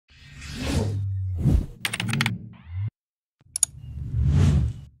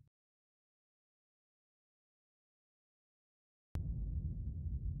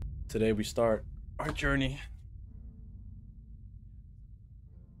Today we start our journey.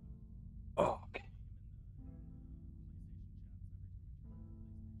 Oh, okay.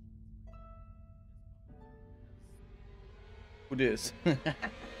 Who this? This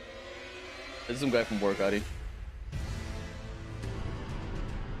is some guy from work, Adi.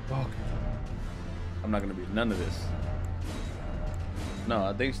 Okay. I'm not gonna be none of this. No,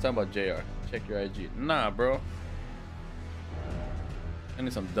 I think he's talking about JR. Check your IG. Nah, bro. I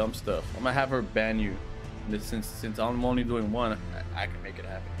need some dumb stuff. I'm gonna have her ban you. Since I'm only doing one, I can make it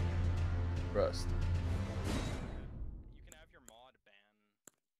happen. Trust. You can have your mod ban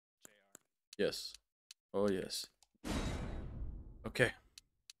JR. Yes. Oh yes. Okay.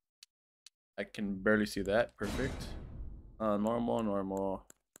 I can barely see that. Perfect. Normal.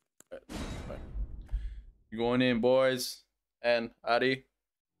 Right. Fine. You going in, boys? And Adi.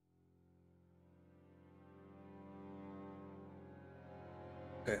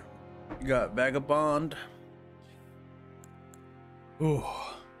 Okay. You got Vagabond. Ooh.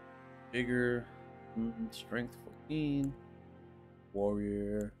 Bigger. Strength 14.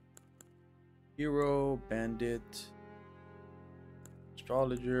 Warrior. Hero. Bandit.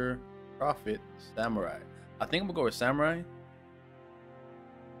 Astrologer. Prophet. Samurai. I think I'm gonna go with Samurai.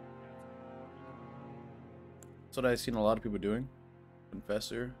 That's what I've seen a lot of people doing.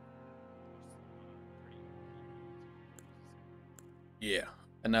 Confessor. Yeah.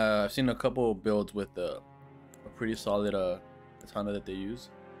 And I've seen a couple builds with a pretty solid katana that they use.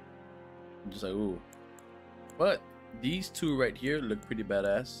 I'm just like, ooh. But these two right here look pretty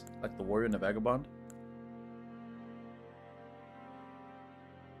badass, like the warrior and the vagabond.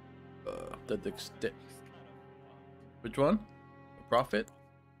 Which one? The prophet?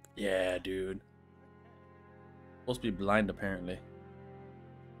 Yeah, dude. Supposed to be blind apparently.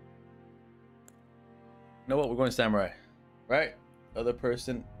 You know what? We're going samurai, right? Other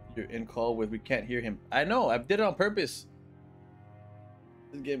person you're in call with, we can't hear him. I know, I did it on purpose.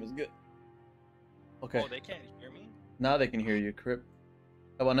 This game is good. Okay. Oh, they can't hear me? Now they can hear you, Crip.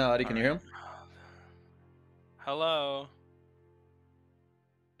 How about now, Adi? Can you hear him? Hello.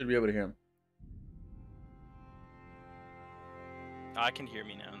 Should be able to hear him. I can hear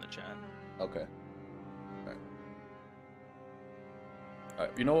me now in the chat. Okay. Alright.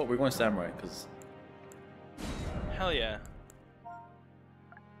 Alright, you know what? We're going samurai, because... Hell yeah.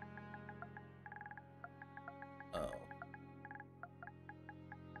 Oh.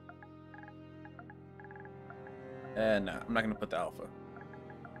 And nah, I'm not gonna put the alpha.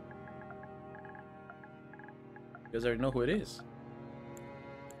 You guys already know who it is.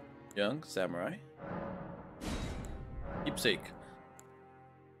 Young samurai. Keepsake.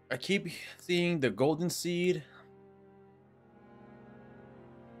 I keep seeing the golden seed.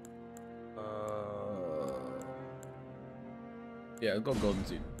 Yeah, I'll go golden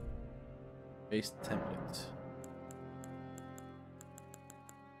seed. Base template.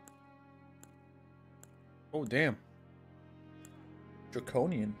 Oh damn.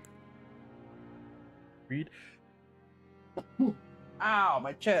 Draconian. Read. Ow,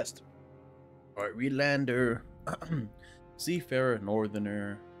 my chest. Alright, Reedlander. Seafarer,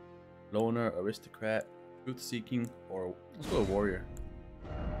 Northerner, Loner, Aristocrat, Truth-seeking, or let's go warrior.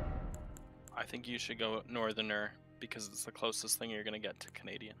 I think you should go Northerner because it's the closest thing you're gonna get to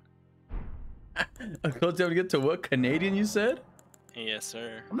Canadian. I'm close to get to what? Canadian, you said? Yes,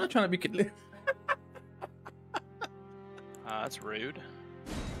 sir. I'm not trying to be Canadian. That's rude.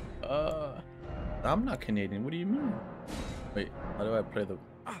 I'm not Canadian. What do you mean? Wait, how do I play the...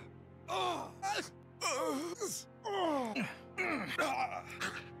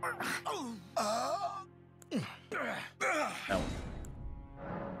 That one.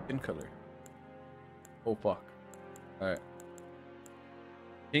 Skin color. Oh fuck. Alright.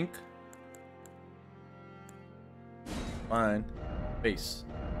 Pink. Fine. Face.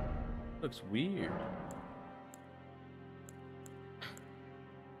 Looks weird.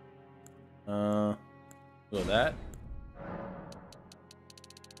 So that.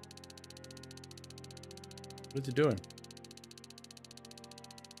 What's it doing?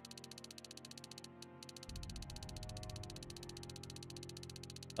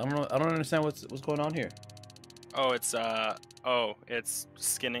 I don't know. I don't understand what's going on here. Oh, it's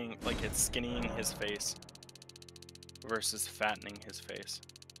skinning, like it's skinning his face versus fattening his face.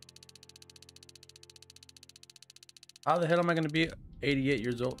 How the hell am I gonna be 88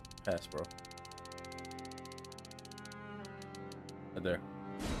 years old? Pass, bro. Right there.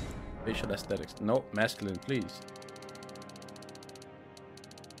 Facial aesthetics. Nope. Masculine, please.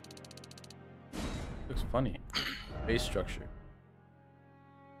 Looks funny. Face structure.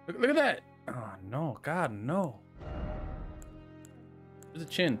 Look at that. Oh no, God no. Where's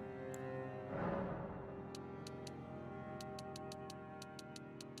the chin?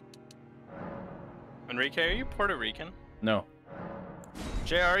 Enrique, are you Puerto Rican? No.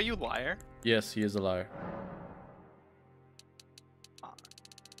 JR, are you liar? Yes, he is a liar.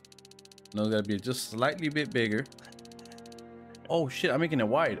 No, gotta be just slightly bit bigger. Oh shit, I'm making it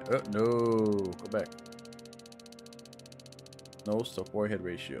wide. No, go back. Nose to forehead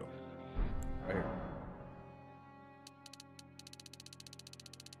ratio. Right here.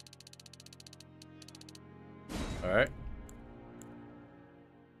 All right.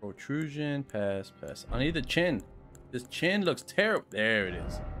 Protrusion, pass. I need the chin. This chin looks terrible. There it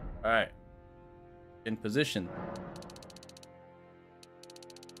is. All right. In position.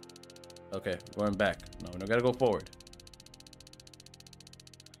 Okay, going back. No, we gotta go forward.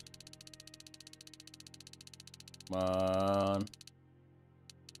 Come on.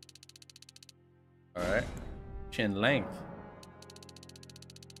 All right. Chin length.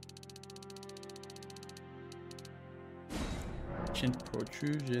 Chin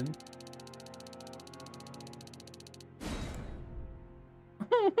protrusion.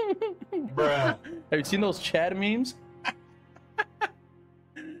 Bruh. Have you seen those Chad memes?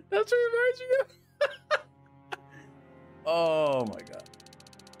 That's what it reminds me of. Oh my god.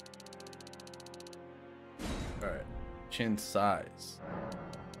 Alright. Chin size.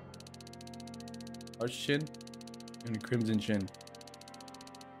 Large chin and crimson chin.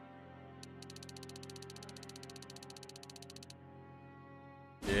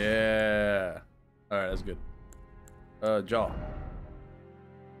 Yeah. Alright, that's good. Jaw.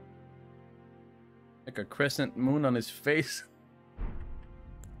 Like a crescent moon on his face.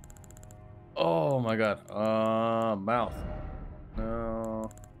 Oh my god. Mouth. No.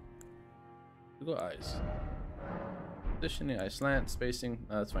 Go eyes. Positioning, eye slant, spacing.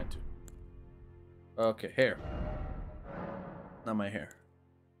 That's fine too. Okay, hair. Not my hair.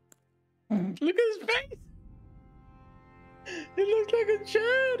 Look at his face. It looks like a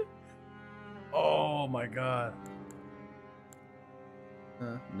Chad. Oh my god.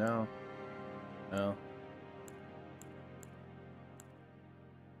 No. No.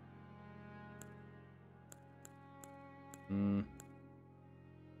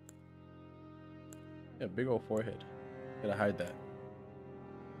 Yeah, big old forehead. Gotta hide that.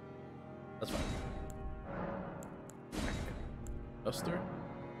 That's fine. Luster?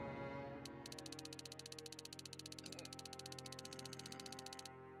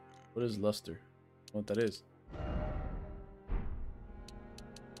 What is luster? What that is?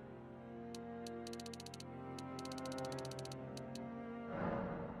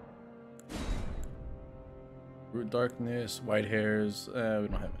 Root darkness, white hairs. We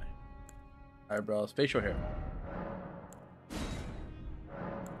don't have any. Eyebrows, facial hair.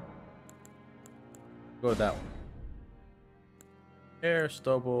 Go with that one. Hair,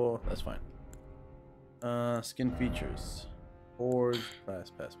 stubble, that's fine. Skin features. Pores,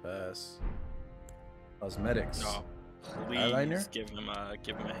 pass. Cosmetics. No, please Eyeliner? give him a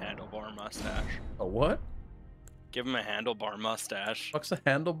handlebar mustache. A what? Give him a handlebar mustache. What's a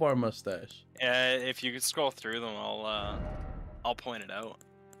handlebar mustache? If you could scroll through them, I'll point it out.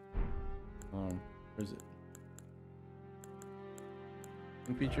 Where is it?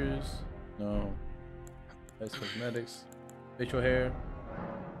 Skin features? No. Face cosmetics. Facial hair.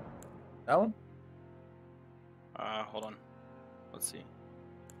 That one? Hold on. Let's see.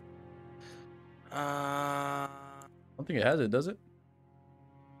 I don't think it has it, does it?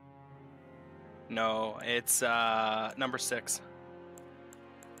 No, it's number 6.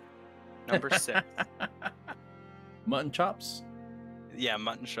 Number 6. Mutton chops? Yeah,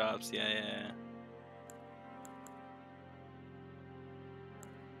 mutton chops. Yeah.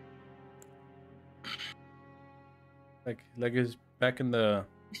 Like it's back in the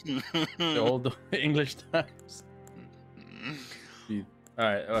old English times.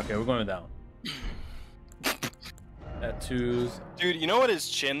 Alright, okay, we're going down. Tattoos. Dude, you know what his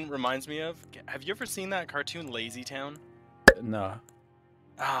chin reminds me of? Have you ever seen that cartoon Lazy Town? Nah.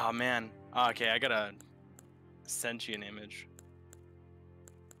 Oh man. Okay, I gotta send you an image.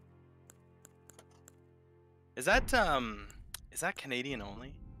 Is that Canadian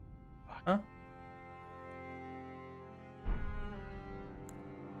only? Fuck. Huh?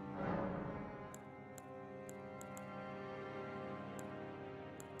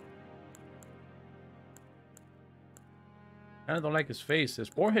 I don't like his face. His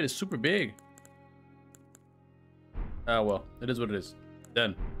forehead is super big. Ah, well, it is what it is.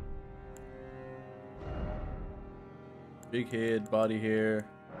 Done. Big head, body hair.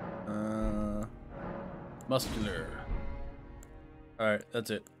 Muscular. Alright, that's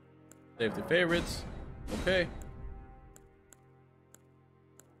it. Save the favorites. Okay.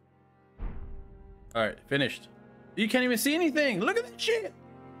 Alright, finished. You can't even see anything. Look at that shit.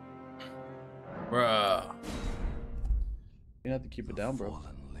 Bruh. You have to keep it down, bro.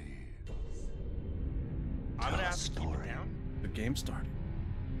 I'm gonna have to keep it down. The game started.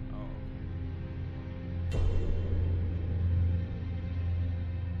 Oh.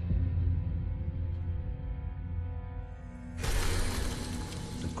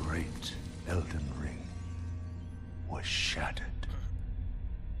 The great Elden Ring was shattered.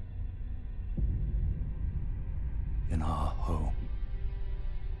 In our home,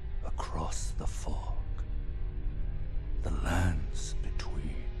 across the fog, the lands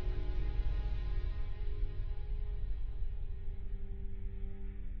between.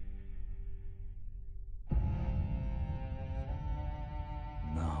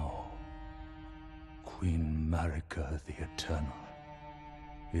 Now, Queen Marika the Eternal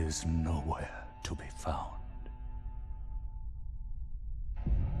is nowhere to be found.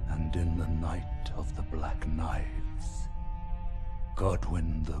 And in the night of the Black Knives,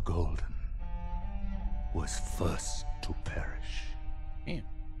 Godwyn the Golden was first to perish. Damn.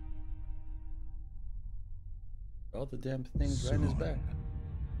 All the damn things right in his back.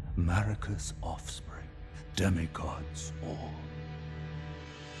 Marika's offspring, demigods all,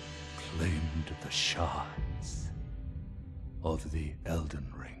 claimed the shards of the Elden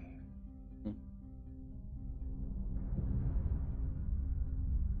Ring.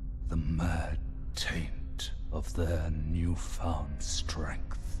 The mad taint of their newfound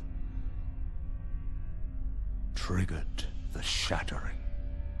strength triggered the shattering.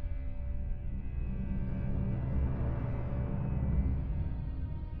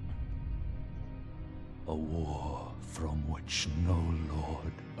 A war from which no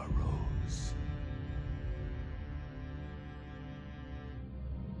lord arose.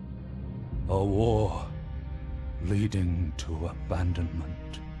 A war leading to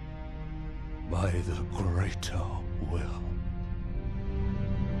abandonment by the greater will.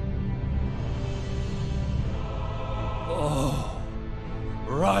 Oh,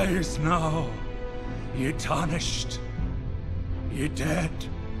 rise now, ye tarnished, ye dead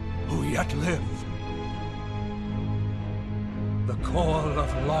who yet live. The call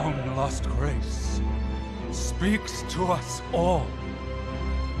of long-lost grace speaks to us all.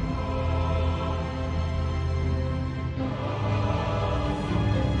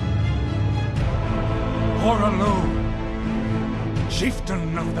 Horalu,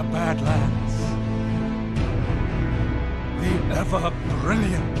 chieftain of the Badlands, the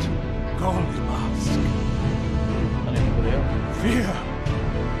ever-brilliant Gold Mask. Fear,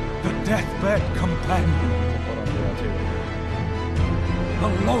 the deathbed companion, the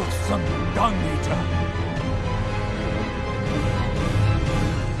loathsome dung-eater,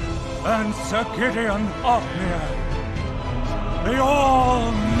 and Sir Gideon Ofnir, the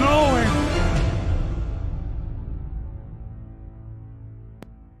all-knowing.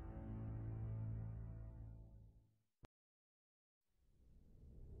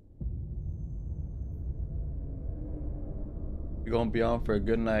 We're gonna be on for a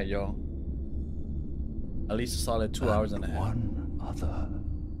good night, y'all. At least a solid 2 hours and a half. One other,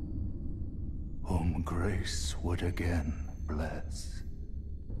 whom grace would again bless.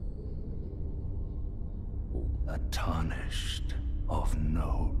 A tarnished of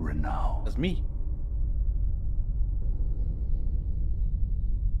no renown. That's me.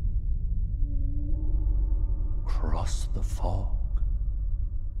 Cross the fog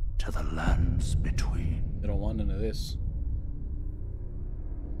to the lands between. They don't want none of this.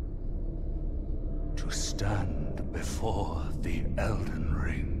 To stand before the Elden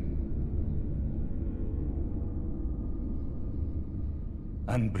Ring.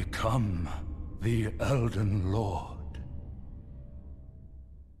 And become the Elden Lord.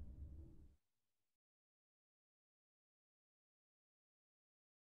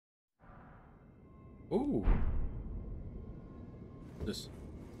 Ooh. Just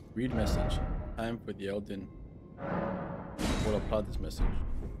read message. Time for the Elden. We'll apply this message.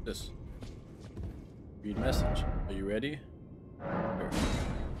 This. Read message. Are you ready? Here.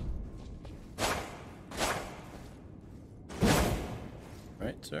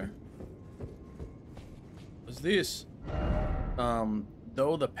 Right, sir. What's this?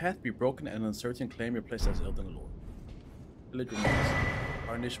 Though the path be broken and uncertain, claim your place as Elden Lord. Village remains.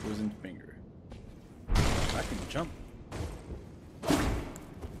 Tarnished wizened finger. I can jump.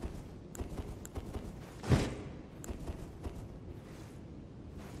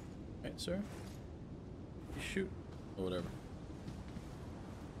 Right, sir. You shoot or whatever.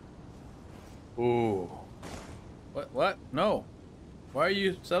 Ooh. What? What? No. Why are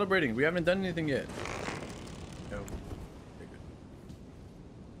you celebrating? We haven't done anything yet. No. Okay,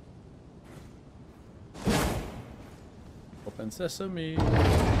 good. Open sesame.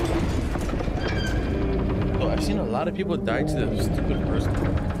 Oh, I've seen a lot of people die to the stupid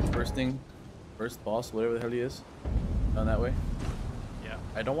first boss, whatever the hell he is, down that way. Yeah.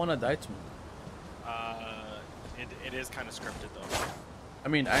 I don't want to die to him. It is kind of scripted though. I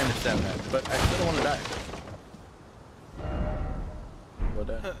mean, I understand that, but I still don't want to die. What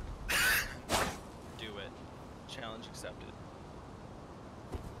that? Do it. Challenge accepted.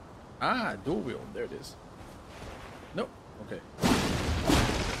 Ah, dual wheel. There it is. Nope. Okay.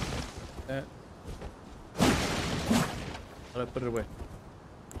 That. How do I put it away?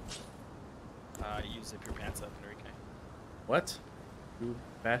 You zip your pants up, Enrique. What? You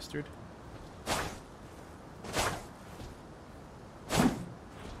bastard.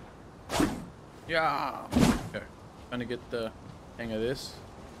 Yeah. Okay. Trying to get the hang of this.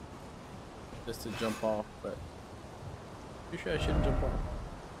 Just to jump off, but pretty sure I shouldn't jump off.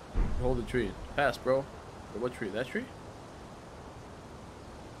 Hold the tree. Pass, bro. Wait, what tree? That tree?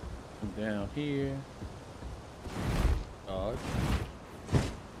 Come down here. Dodge.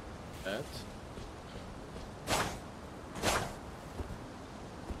 That.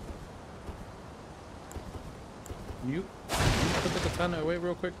 You put the katana away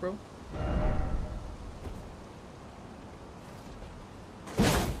real quick, bro.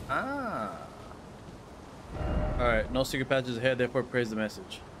 Ah. Alright, no secret patches ahead, therefore praise the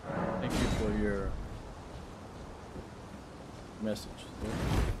message. Thank you for your message.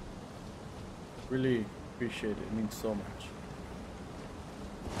 Really appreciate it. It means so much.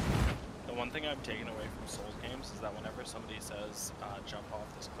 The one thing I've taken away from Souls games is that whenever somebody says jump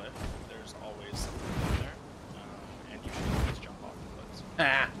off this cliff, there's always something there, and you should always jump off the cliffs.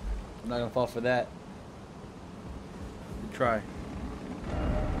 Ah! I'm not gonna fall for that. Good try.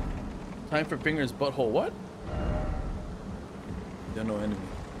 Time for Finger's butthole. What? There's no enemy.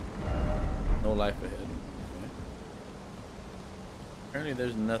 No life ahead. Okay. Apparently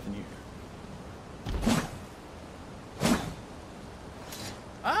there's nothing here.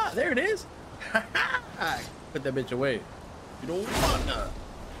 Ah, there it is. Put that bitch away. You don't wanna.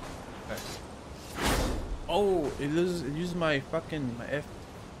 Okay. Oh, it uses my fucking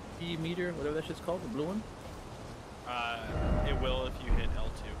FP meter, whatever that shit's called, the blue one. It will if you hit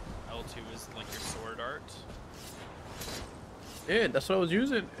L2. L2 is like your sword art. Yeah, that's what I was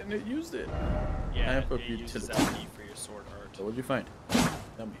using, and it used it. Yeah, it uses LP for your sword art. So what'd you find?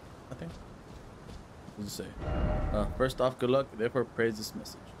 Tell me. Nothing? What does it say? First off, good luck, therefore praise this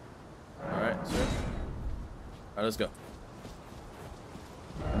message. Alright, sir. Alright, let's go.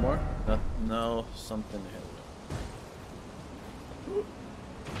 One more? No, something ahead of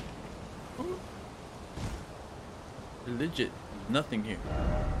it. Legit, nothing here.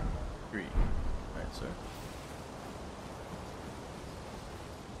 3. Alright, sir.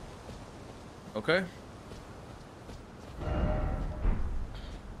 Okay.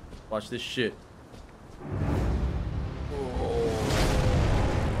 Watch this shit.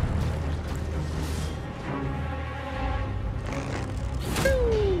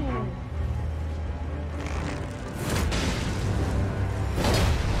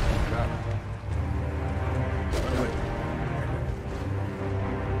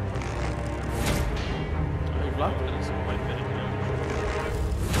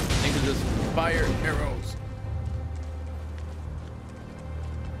 Fire arrows.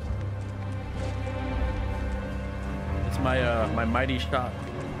 It's my my mighty shot.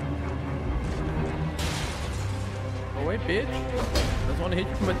 Oh wait, bitch! I just want to hit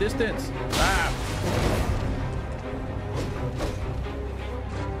you from a distance. Ah!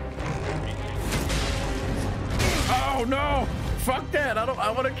 Oh no! Fuck that!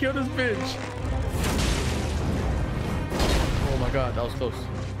 I want to kill this bitch. Oh my god, that was close.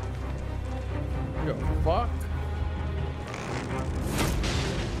 Yo, fuck.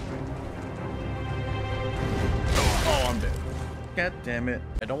 Oh, I'm dead. God damn it.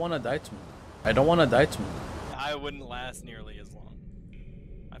 I don't want to die to him. I don't want to die to him. I wouldn't last nearly as long.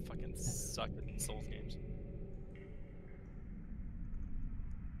 I fucking suck at Souls games.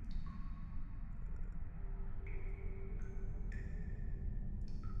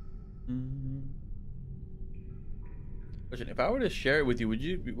 Question, if I were to share it with you, would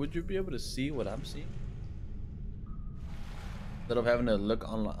you be able to see what I'm seeing? Instead of having to look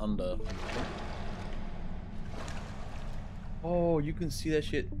on the Oh, you can see that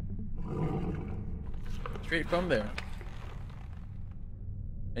shit straight from there.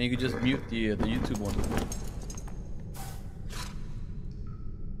 And you can just mute the YouTube one.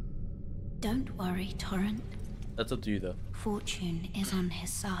 Don't worry, Torrent. That's up to you though. Fortune is on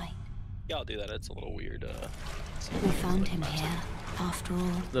his side. Yeah, I'll do that. It's a little weird. We found him here, after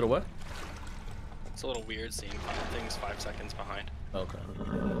all. Little what? It's a little weird seeing things 5 seconds behind. Okay.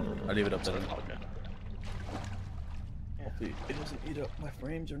 I'll leave it up So there. it's all good. Hopefully it doesn't eat up my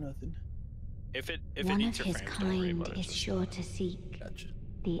frames or nothing. If it One eats of your his frames, don't worry kind about it. is Just sure to seek Gotcha.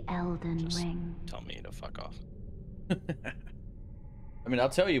 the Elden Just- Ring, tell me to fuck off. I mean, I'll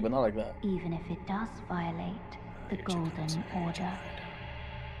tell you, but not like that. even if it does violate the Your Golden chickens, your Order. chicken.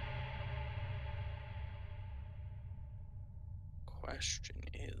 Question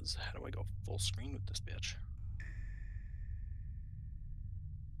is, how do I go full screen with this bitch?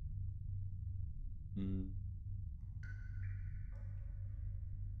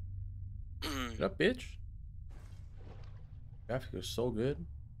 Shut up, bitch. Graphic is so good.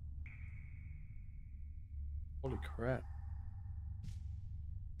 Holy crap.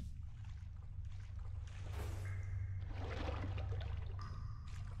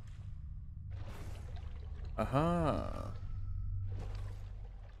 Aha.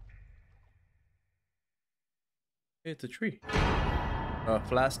 Hey, it's a tree. A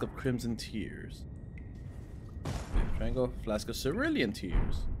flask of crimson tears. Okay, triangle, flask of cerulean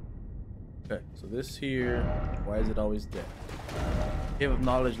tears. Okay, so this here, why is it always dead? Cave of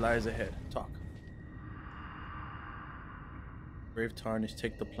knowledge lies ahead. Talk. Brave tarnish,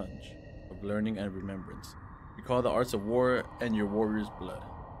 take the plunge of learning and remembrance. Recall the arts of war and your warrior's blood.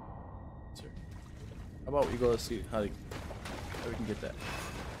 Sir. How about we go see how we can get that?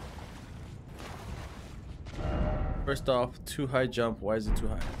 First off, too high jump. Why is it too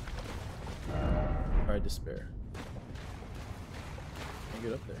high? Try despair. Can't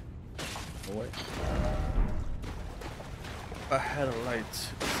get up there. No way. I had a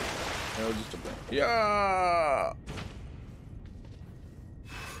light. No, just a blank. Yeah.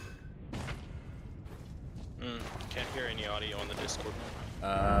 Can't hear any audio on the Discord.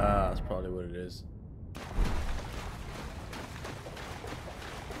 That's probably what it is.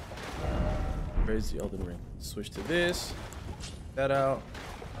 Crazy Elden Ring. Switch to this. That out.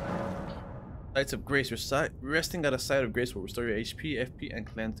 Sights of Grace. Resting at a site of grace will restore your HP, FP, and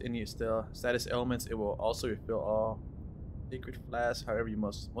cleanse any status elements. It will also refill all sacred flasks. However,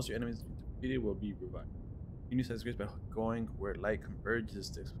 most of your enemies defeated will be revived. You use Sights of Grace by going where light converges.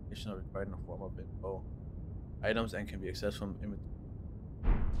 The explanation of required in the form of info items and can be accessed from inventory.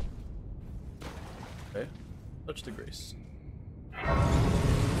 Okay. Touch the Grace.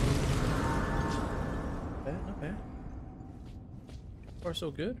 Okay, okay. So far,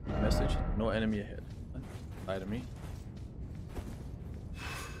 so good. Message: no enemy ahead. Lie to me.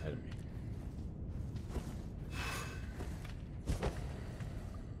 Lie to me.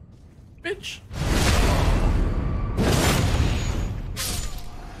 Bitch!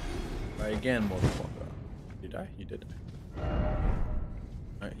 Try again, motherfucker. Did you die? You did die.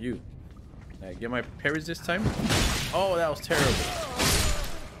 Alright, you. Can I get my parries this time? Oh, that was terrible.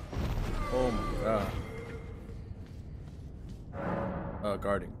 Oh my god.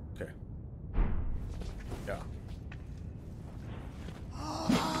 Guarding. Okay. Yeah.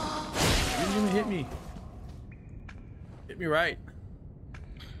 You didn't even hit me. Hit me right.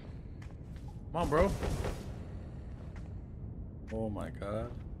 Come on, bro. Oh my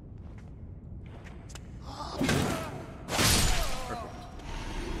god. Perfect.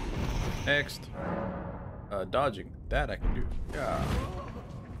 Next. Dodging. That I can do. Yeah.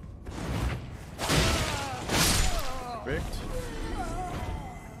 Perfect.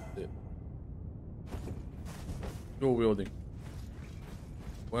 That's it. Dual wielding.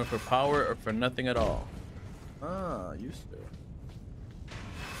 One for power or for nothing at all. Ah, used to.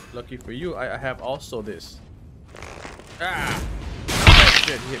 Lucky for you, I have also this. Ah! Oh,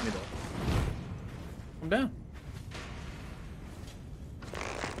 shit, he hit me though. Come down.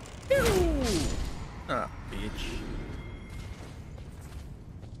 Pew! Ah, bitch.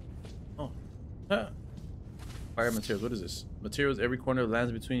 Oh. Huh. Fire materials. What is this? Materials. Every corner of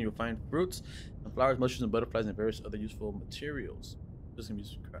lands between you'll find fruits and flowers, mushrooms, and butterflies, and various other useful materials. This can be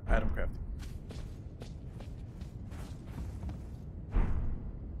used for item crafting.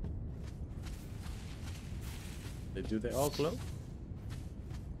 Do they all glow?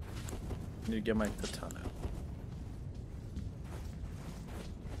 I need to get my katana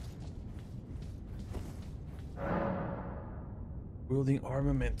out. Wielding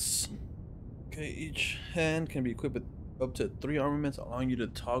armaments. Okay, each hand can be equipped with up to 3 armaments, allowing you to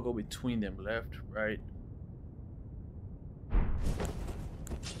toggle between them, left, right.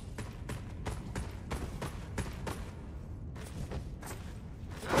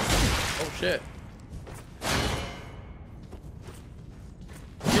 Oh shit.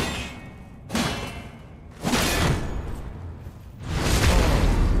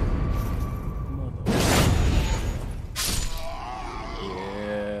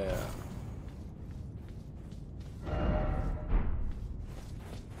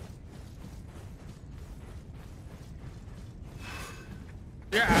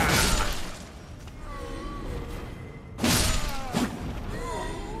 Yeah.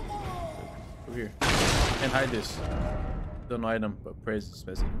 Over here. Can't hide this. Don't item, but praise is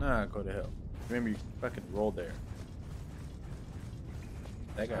missing. Nah, go to hell. Remember, you fucking roll there.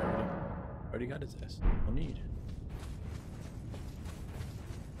 That guy already got his ass. No need.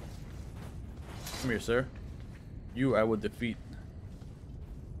 Come here, sir. You, I will defeat.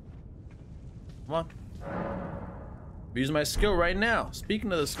 Come on. I'm using my skill right now.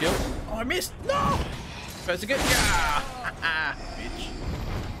 Speaking of the skill. Oh, I missed. No! Press again. Yeah! Bitch.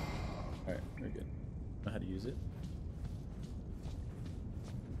 Alright, we're good. Know how to use it.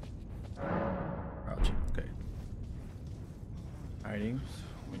 Crouching. Okay. Hiding.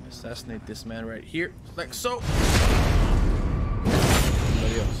 I'm gonna assassinate this man right here. Like so.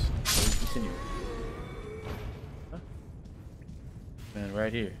 Somebody else. So we continue. Huh? Man,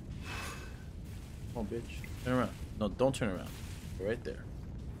 right here. Come on, bitch. Turn around. No, don't turn around. Go right there.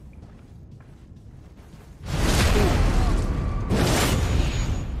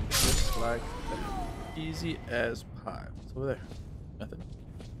 Just like that. Easy as pie. What's over there? Nothing.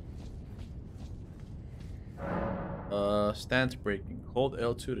 Stance breaking. Hold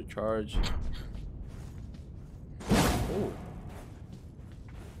L2 to charge. Oh.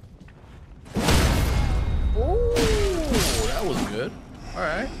 Oh, that was good. All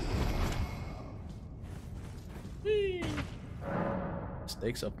right.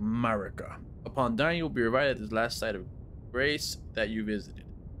 Stakes of America. Upon dying, you will be revived at this last site of grace that you visited.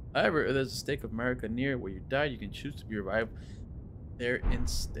 However, if there's a stake of America near where you died, you can choose to be revived there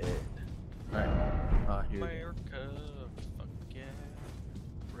instead. Alright. Here America, fuck yeah.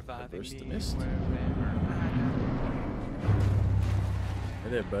 Reviving Reverse the me mist. wherever I Hey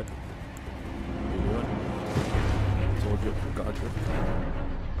there, bud. How you doing? Soldier, God,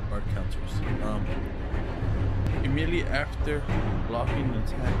 guard counters. Immediately after blocking an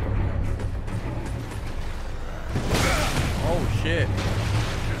attack. Oh shit.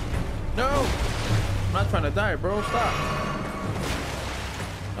 No! I'm not trying to die, bro. Stop.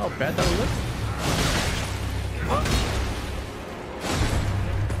 Oh, bad that look.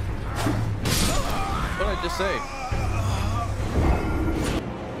 What did I just say?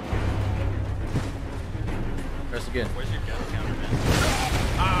 Press again. Where's your gun counter, man?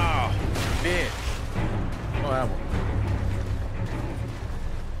 Ah, bitch. Oh, ammo.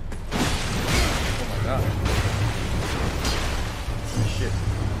 Oh my god. Shit.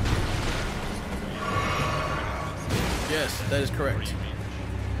 Yes, that is correct.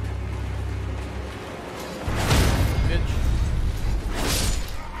 Bitch.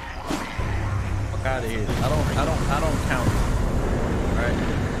 Fuck out of here. I don't count. Alright.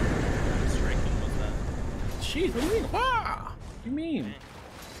 Jeez, what do you mean? Ah! What do you mean?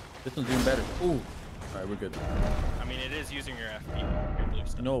 This one's doing better. Ooh. Alright, we're good. I mean, it is using your FP, your blue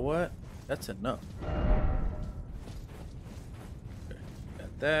stuff. You know what? That's enough. Okay.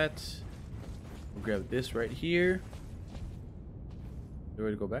 Got that. We'll grab this right here. Are we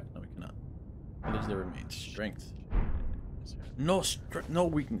ready to go back? No, we cannot. What does there remain? Strength. No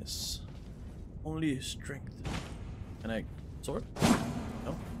weakness. Only strength. Can I sword?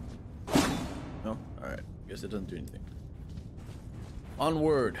 No? No? Alright. Guess it doesn't do anything.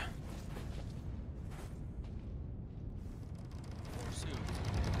 Onward.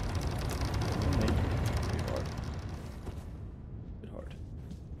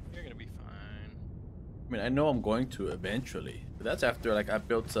 You're gonna be fine. I mean, I know I'm going to eventually, but that's after like I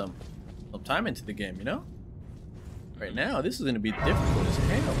built some time into the game, you know? Right now, this is gonna be difficult as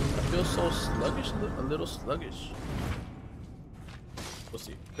hell. I feel so sluggish, a little sluggish. We'll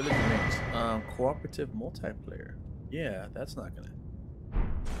see. Village remains. Cooperative multiplayer. Yeah, that's not gonna.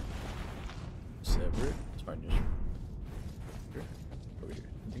 Separate. Tarnish. Here. Over here.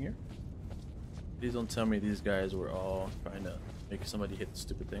 Anything here? Please don't tell me these guys were all trying to make somebody hit the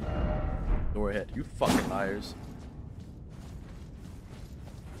stupid thing. Door ahead. You fucking liars.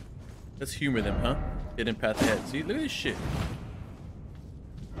 Let's humor them, huh? Hidden path ahead. See, look at this shit.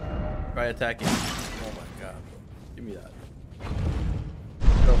 Try attacking. Oh my god, bro. Give me that.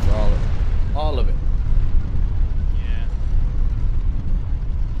 Go for all of it. All of it. Yeah.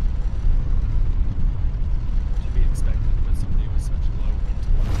 Should be expected with somebody with such low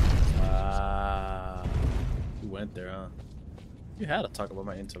intellect. Ah. You went there, huh? You had to talk about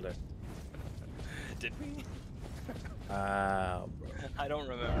my intellect. Did we? Wow, bro. I don't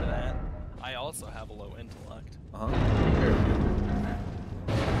remember that. I also have a low intellect.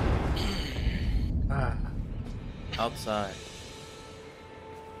 Ah. Outside.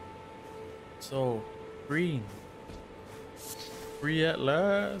 So green. Free at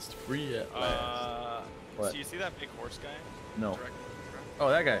last. Free at last. What? So you see that big horse guy? No. Directly in front? Oh,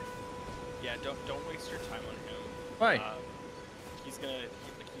 that guy. Yeah, don't waste your time on him. Why? He's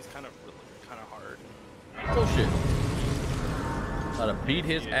kind of hard. Bullshit. Gotta beat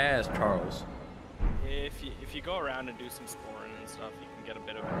his ass, Charles. If you go around and do some scoring and stuff, you can get a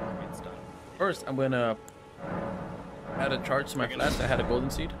bit of upgrades done. First, I'm gonna add a charge to my flask. I had a golden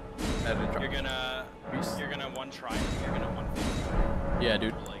seed. Add a charge. You're gonna one try. You're gonna one. Yeah,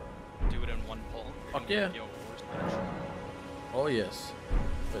 dude. Like do it in one pull. Fuck yeah. Oh yes.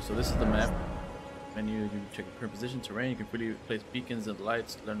 Okay, so this is the map. Menu. You can check your current position, terrain. You can freely place beacons and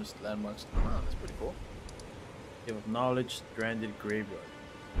lights. Learn the landmarks. Oh, that's pretty cool. Game of knowledge. Stranded graveyard.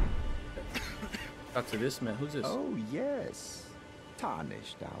 Okay. Talk to this man. Who's this? Oh, yes.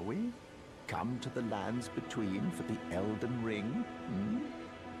 Tarnished, are we? Come to the lands between for the Elden Ring? Hmm?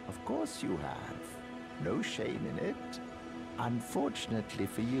 Of course you have. No shame in it. Unfortunately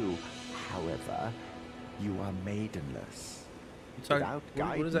for you, however, you are maidenless. Without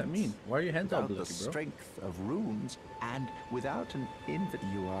guidance, what does that mean? Why are your hands all without bloody, the bro? strength of runes, and without an invalid,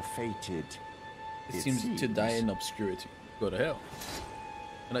 you are fated. It seems to die in obscurity. Go to hell.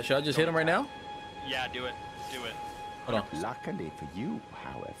 Should I just hit him right now? Yeah, do it. Do it. Hold on. Luckily for you,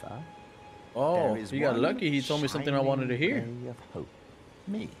 however, Oh, there is he got one lucky. He told me something I wanted to hear. shining ray of hope.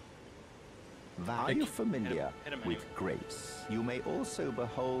 Me. Are you familiar Hit him with grace? You may also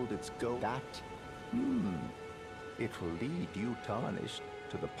behold its gold. It will lead you tarnished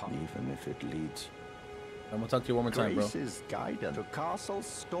to the path, even if it leads. I'm gonna talk to you one more time, bro. Grace's guidance to Castle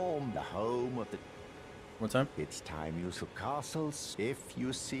Storm, the home of the. One more time. It's time you to castles if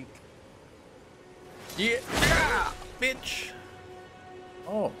you seek. Yeah, bitch.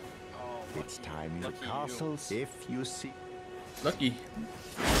 Oh, It's time you to lucky you. castles if you seek. lucky.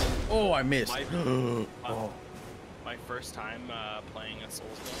 Oh, I missed. My first time playing a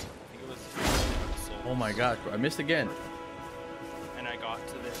Souls game, I think it was Souls. Oh my gosh, bro. I missed again. And I got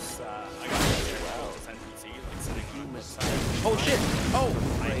to this, this NPC, like sitting on a cliffside. Oh shit. Oh.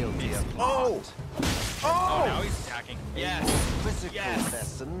 Oh. Oh, Oh. now he's attacking. Yes. Physical Yes.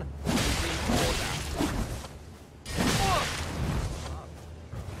 lesson.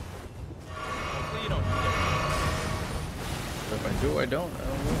 Hopefully you don't need it. If I do, I don't. I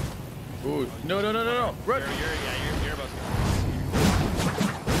don't know. Ooh. No, no, no, no, no. Run. You're about to.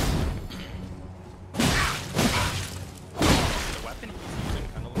 The weapon he's using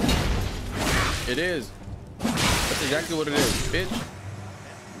kind of looks. It is. That's exactly what it is, bitch.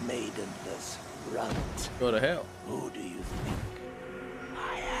 Maidenless runt. Go to hell. Who do you think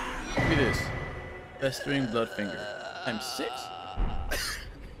I am? Give me this. Festering blood finger. Times 6.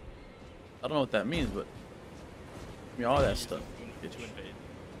 I don't know what that means, but give me all that stuff. To invade.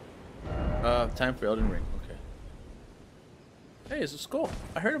 Time for Elden Ring. Okay. Hey, it's a skull.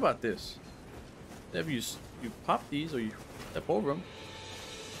 I heard about this. If you pop these or you step over them,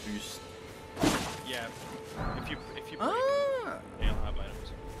 you Yeah. If you break ah. they'll have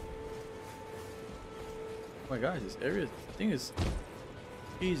items. Oh my gosh, this area thing is.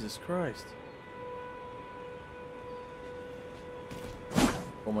 Jesus Christ.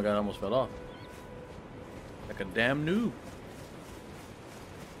 Oh my god, I almost fell off. Like a damn noob.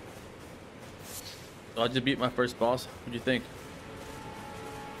 So I just beat my first boss. What'd you think?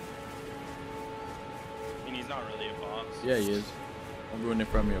 I mean, he's not really a boss. Yeah, he is. Don't ruin it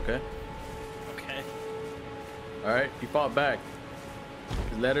from me, okay? Okay. Alright, he fought back.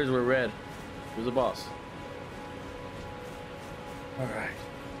 His letters were red. He was a boss. Alright.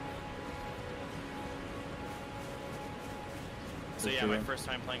 So yeah, my first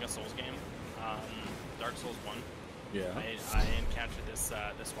time playing a Souls game, Dark Souls 1. Yeah. I encountered this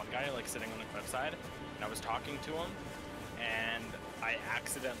this one guy like sitting on the cliffside, and I was talking to him, and I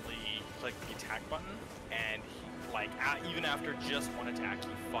accidentally clicked the attack button, and he, like even after just one attack, he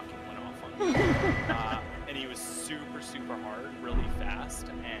fucking went off on me. And he was super hard, really fast,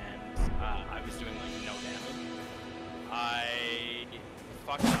 and I was doing like no damage. I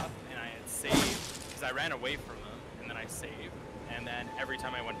fucked up, and I had saved because I ran away from him, and then I saved, and then every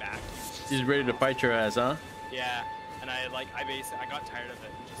time I went back, He's ready to fight your ass, huh? yeah. And I got tired of it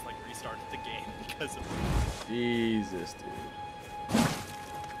and just like restarted the game because of it. Jesus, dude.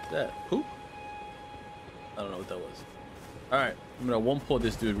 Is that poop? I don't know what that was. Alright, I'm gonna one pull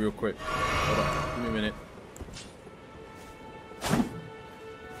this dude real quick. Hold on, give me a minute.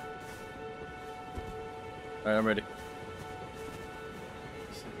 Alright, I'm ready.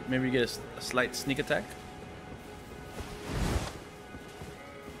 Maybe get a slight sneak attack.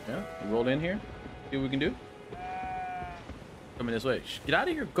 Yeah, roll in here. See what we can do. Coming this way. Get out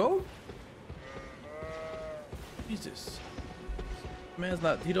of here, go! Jesus. Man's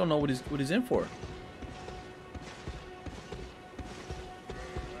not, he don't know what he's in for.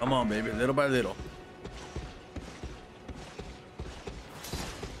 Come on, baby, little by little.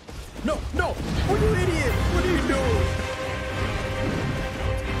 No, no! Oh, you idiot! What are you doing?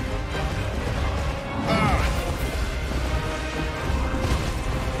 Ah!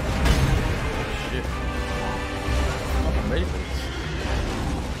 Shit. I'm ready for this.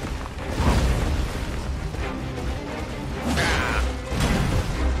 Ah!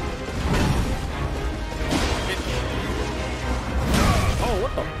 Oh,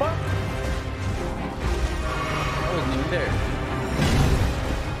 what the fuck? I wasn't even there.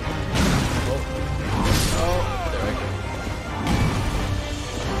 Oh, there I go.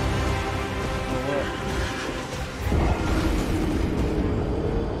 Oh,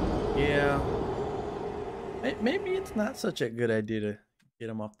 yeah. Maybe it's not such a good idea to get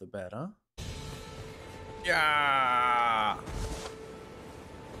him off the bat, huh? Yeah.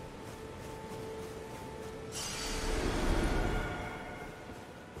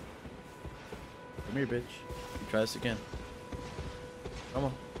 Come here, bitch. Try this again. Come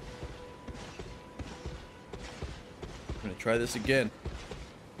on. I'm gonna try this again.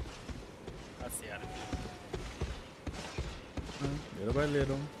 That's the attitude. Little by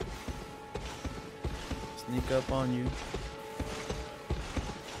little. Sneak up on you.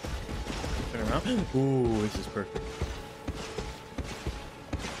 Turn around. Ooh, this is perfect.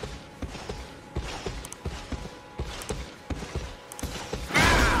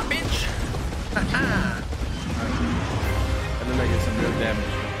 Ah, bitch! Haha! That looked like it's some real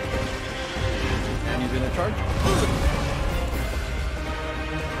damage. And he's gonna charge.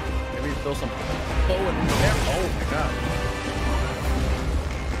 Maybe throw some bow in there. Oh my god.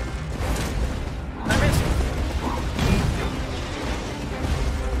 I missed.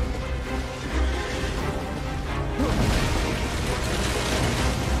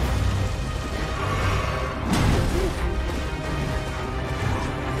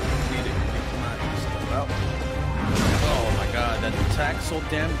 Oh my god, that attack's so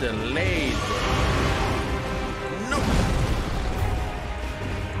damn delayed, bro. No!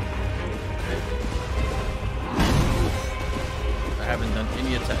 I haven't done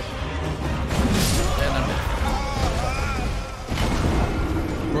any attack. And I'm dead.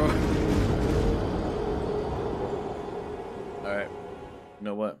 Bro. Alright. You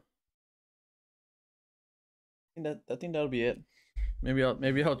know what? I think that'll be it. Maybe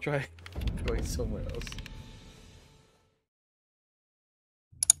I'll try going somewhere else.